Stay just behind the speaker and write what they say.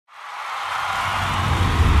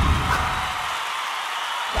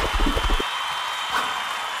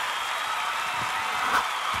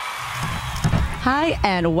Hi,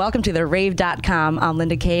 and welcome to the Rave.com. I'm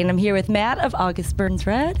Linda Kay, and I'm here with Matt of August Burns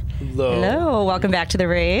Red. Hello. Hello. Welcome back to the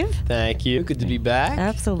Rave. Thank you. Good to be back.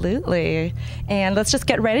 Absolutely. And let's just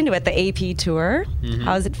get right into it, the AP Tour.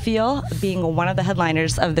 How does it feel being one of the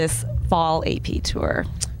headliners of this fall AP Tour?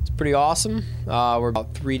 It's pretty awesome. We're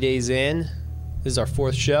about 3 days in. This is our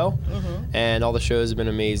 4th show, and all the shows have been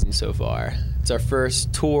amazing so far. It's our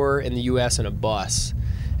first tour in the U.S. in a bus,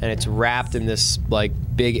 and it's wrapped in this like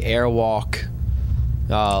big Airwalk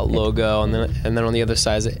logo, and then on the other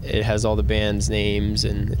side it has all the band's names,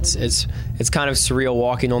 and it's kind of surreal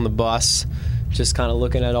walking on the bus, just kind of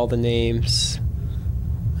looking at all the names,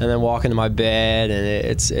 and then walking to my bed, and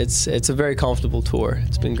it's a very comfortable tour.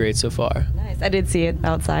 It's been great so far. Nice. I did see it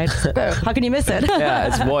outside. How can you miss it? Yeah,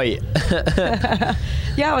 it's white.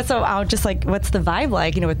 Yeah, so just like, what's the vibe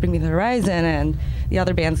like, with Bring Me the Horizon and the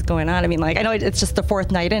other bands going on? I mean, like, I know it's just the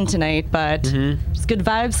 4th night in tonight, but it's good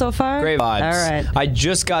vibes so far? Great vibes. All right. I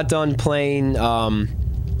just got done playing,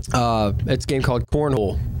 it's a game called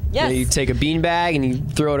Cornhole. Yes. You take a beanbag and you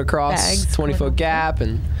throw it across 20-foot gap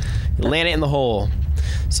and you land it in the hole.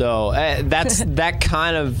 So that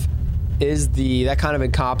kind of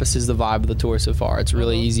encompasses the vibe of the tour so far. It's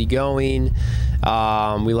really easy going.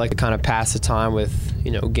 We like to kind of pass the time with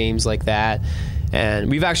games like that. And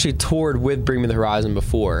we've actually toured with Bring Me the Horizon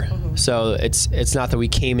before, so it's not that we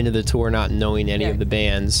came into the tour not knowing any of the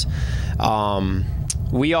bands.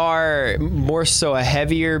 We are more so a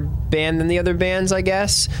heavier band than the other bands, I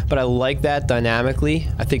guess, but I like that dynamically.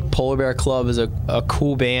 I think Polar Bear Club is a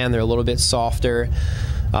cool band. They're a little bit softer.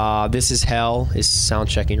 This Is Hell is sound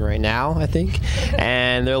checking right now, I think,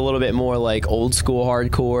 and they're a little bit more like old school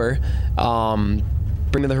hardcore.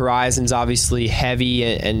 Bring Me the Horizon's obviously heavy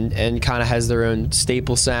and kind of has their own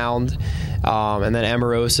staple sound, and then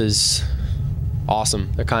Amorosa's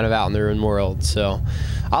awesome. They're kind of out in their own world, so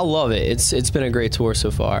I love it. It's been a great tour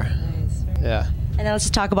so far. Nice. Yeah. And now let's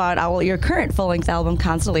just talk about your current full-length album,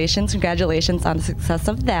 Constellations. Congratulations on the success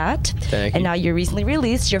of that. Thank you. And now you recently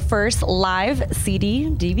released your first live CD,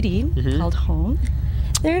 DVD, called Home.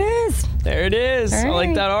 There it is. There it is. All I like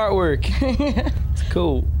right. that artwork. It's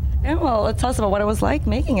cool. Yeah, well, tell us about what it was like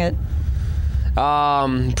making it.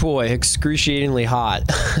 Boy, excruciatingly hot.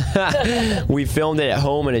 We filmed it at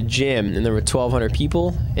home in a gym, and there were 1,200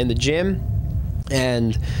 people in the gym,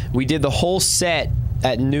 and we did the whole set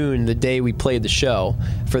at noon the day we played the show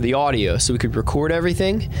for the audio, so we could record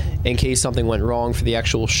everything in case something went wrong for the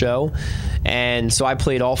actual show. And so I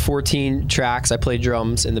played all 14 tracks. I played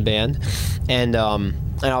drums in the band, and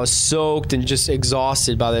I was soaked and just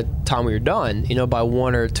exhausted by the time we were done. By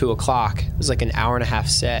 1 or 2 o'clock. It was like an hour-and-a-half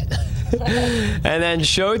set. And then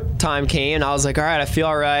show time came, and I was like, all right, I feel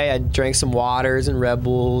all right. I drank some waters and Red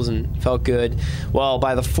Bulls and felt good. Well,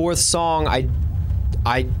 by the 4th song,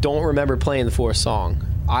 I don't remember playing the 4th song.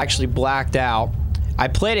 I actually blacked out. I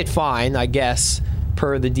played it fine, I guess,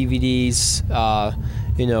 per the DVD's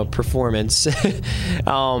performance.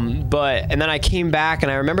 And then I came back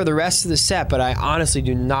and I remember the rest of the set, but I honestly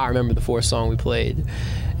do not remember the 4th song we played.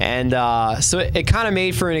 And so it kind of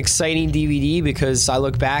made for an exciting DVD, because I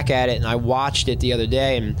look back at it and I watched it the other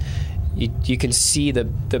day, and you can see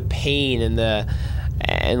the pain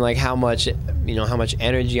and like how much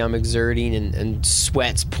energy I'm exerting, and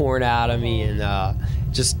sweat's pouring out of me, and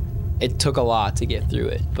just it took a lot to get through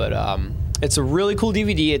it. But it's a really cool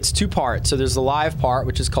DVD. It's 2 parts. So there's the live part,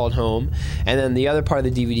 which is called Home, and then the other part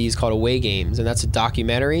of the DVD is called Away Games, and that's a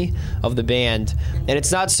documentary of the band. And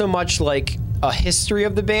it's not so much like a history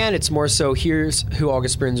of the band, it's more so here's who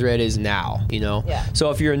August Burns Red is now, Yeah.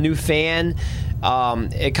 So if you're a new fan,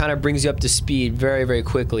 it kind of brings you up to speed very, very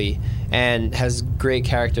quickly, and has great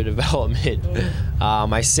character development.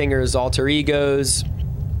 My singer's alter egos,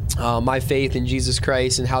 my faith in Jesus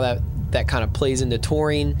Christ, and how that kind of plays into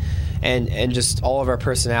touring, and just all of our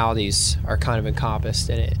personalities are kind of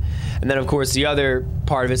encompassed in it. And then, of course, the other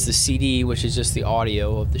part of it's the CD, which is just the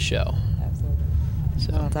audio of the show.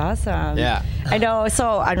 So. That's awesome. Yeah. I know.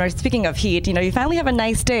 So, speaking of heat, you finally have a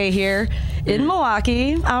nice day here in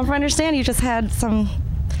Milwaukee. From what I understand, you just had some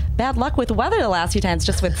bad luck with weather the last few times,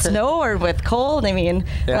 just with snow or with cold. I mean,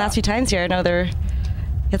 the last few times here, I know you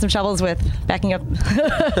had some troubles with backing up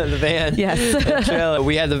the van. Yes. Trailer.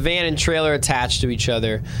 We had the van and trailer attached to each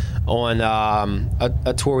other on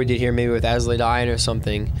a tour we did here, maybe with As Laid Iron or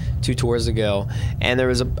something, 2 tours ago. And there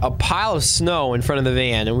was a pile of snow in front of the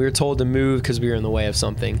van, and we were told to move because we were in the way of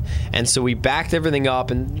something. And so we backed everything up,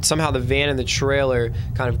 and somehow the van and the trailer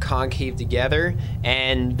kind of concaved together,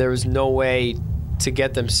 and there was no way to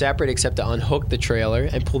get them separate except to unhook the trailer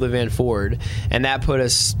and pull the van forward, and that put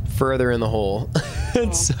us further in the hole.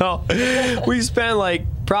 And so we spent like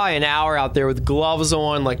probably an hour out there with gloves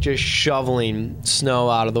on, like just shoveling snow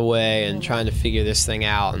out of the way and trying to figure this thing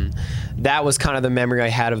out. And that was kind of the memory I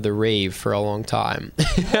had of the rave for a long time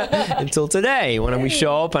until today when we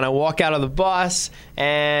show up and I walk out of the bus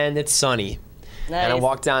and it's sunny. Nice. And I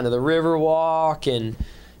walk down to the river walk and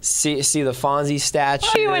see the Fonzie statue.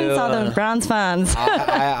 Oh, you went and saw the bronze Fonz.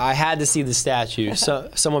 I had to see the statue. So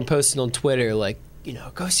someone posted on Twitter, like, you know,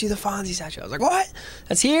 go see the Fonzie statue. I was like, what?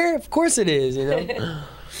 That's here? Of course it is, you know?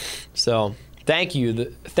 So thank you.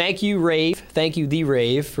 Thank you, Rave. Thank you, The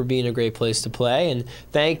Rave, for being a great place to play. And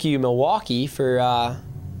thank you, Milwaukee, for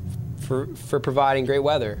providing great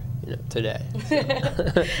weather, you know, today.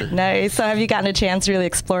 So. Nice. So have you gotten a chance to really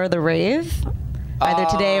explore the rave? Either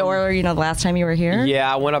today or, you know, the last time you were here?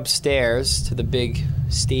 Yeah, I went upstairs to the big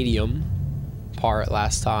stadium part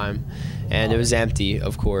last time, and it was empty,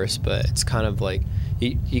 of course, but it's kind of like,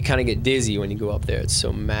 you kind of get dizzy when you go up there. It's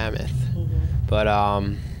so mammoth. Mm-hmm. But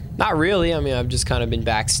not really. I mean, I've just kind of been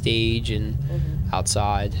backstage and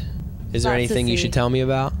outside. Is there anything you should tell me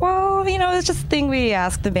about? Well, you know, it's just a thing we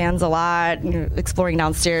ask the bands a lot. You know, exploring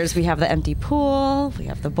downstairs, we have the empty pool, we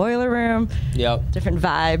have the boiler room. Yep. Different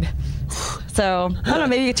vibe. So, I don't know,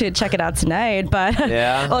 maybe you should check it out tonight. But,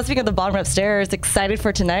 yeah. Well, speaking of the ballroom upstairs, excited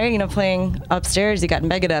for tonight. You know, playing upstairs, you got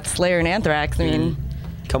Megadeth, Slayer, and Anthrax. I mean,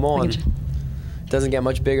 come on. Doesn't get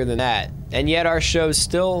much bigger than that. And yet our show's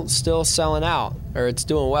still selling out, or it's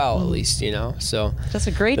doing well at least, you know. So just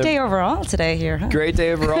a great day overall today here, huh? Great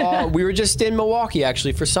day overall. We were just in Milwaukee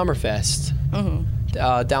actually for Summerfest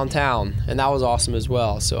downtown, and that was awesome as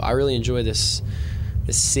well. So I really enjoy this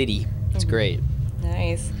city. It's great.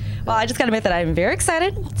 Nice. Well, I just got to admit that I'm very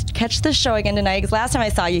excited to catch this show again tonight, because last time I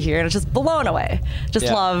saw you here, and I was just blown away. Just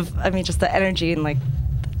love, I mean, just the energy and like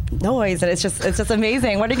noise, and it's just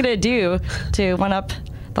amazing. What are you gonna do to one up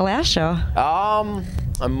the last show?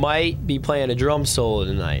 I might be playing a drum solo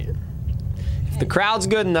tonight. If the crowd's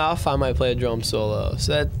good enough, I might play a drum solo.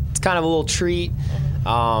 So that's kind of a little treat.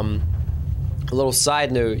 A little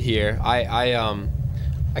side note here. I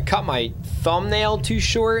cut my thumbnail too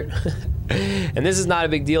short. And this is not a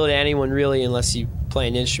big deal to anyone really, unless you play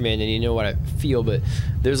an instrument and you know what I feel, but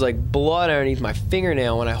there's like blood underneath my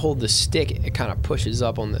fingernail. When I hold the stick, it kind of pushes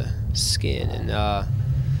up on the skin, and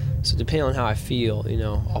so depending on how I feel, you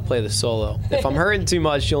know, I'll play the solo. If I'm hurting too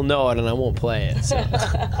much, you'll know it, and I won't play it. So.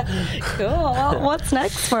 Cool. Well, what's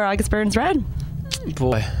next for August Burns Red?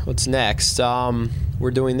 Boy, what's next?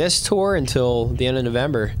 We're doing this tour until the end of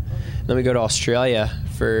November. Then we go to Australia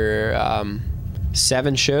for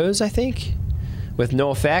 7 shows, I think, with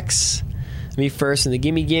No Effects. Me First and the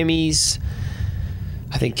Gimme Gimmes.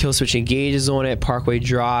 I think Killswitch Engage is on it. Parkway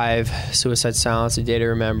Drive, Suicide Silence, A Day to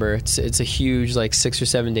Remember. It's a huge, like, 6 or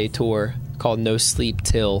 7 day tour called No Sleep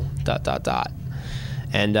Till ...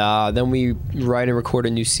 And then we write and record a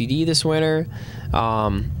new CD this winter.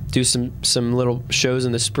 Do some little shows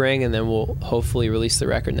in the spring, and then we'll hopefully release the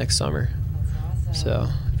record next summer. That's awesome. So.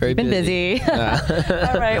 Very busy. All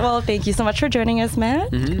right. Well, thank you so much for joining us, Matt.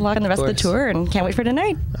 Good luck on the rest of the tour, and can't wait for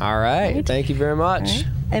tonight. All right. Thank you very much. Right.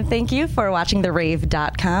 And thank you for watching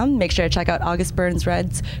therave.com. Make sure to check out August Burns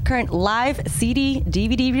Red's current live CD,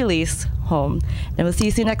 DVD release, Home. And we'll see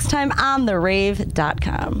you soon next time on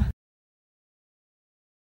therave.com.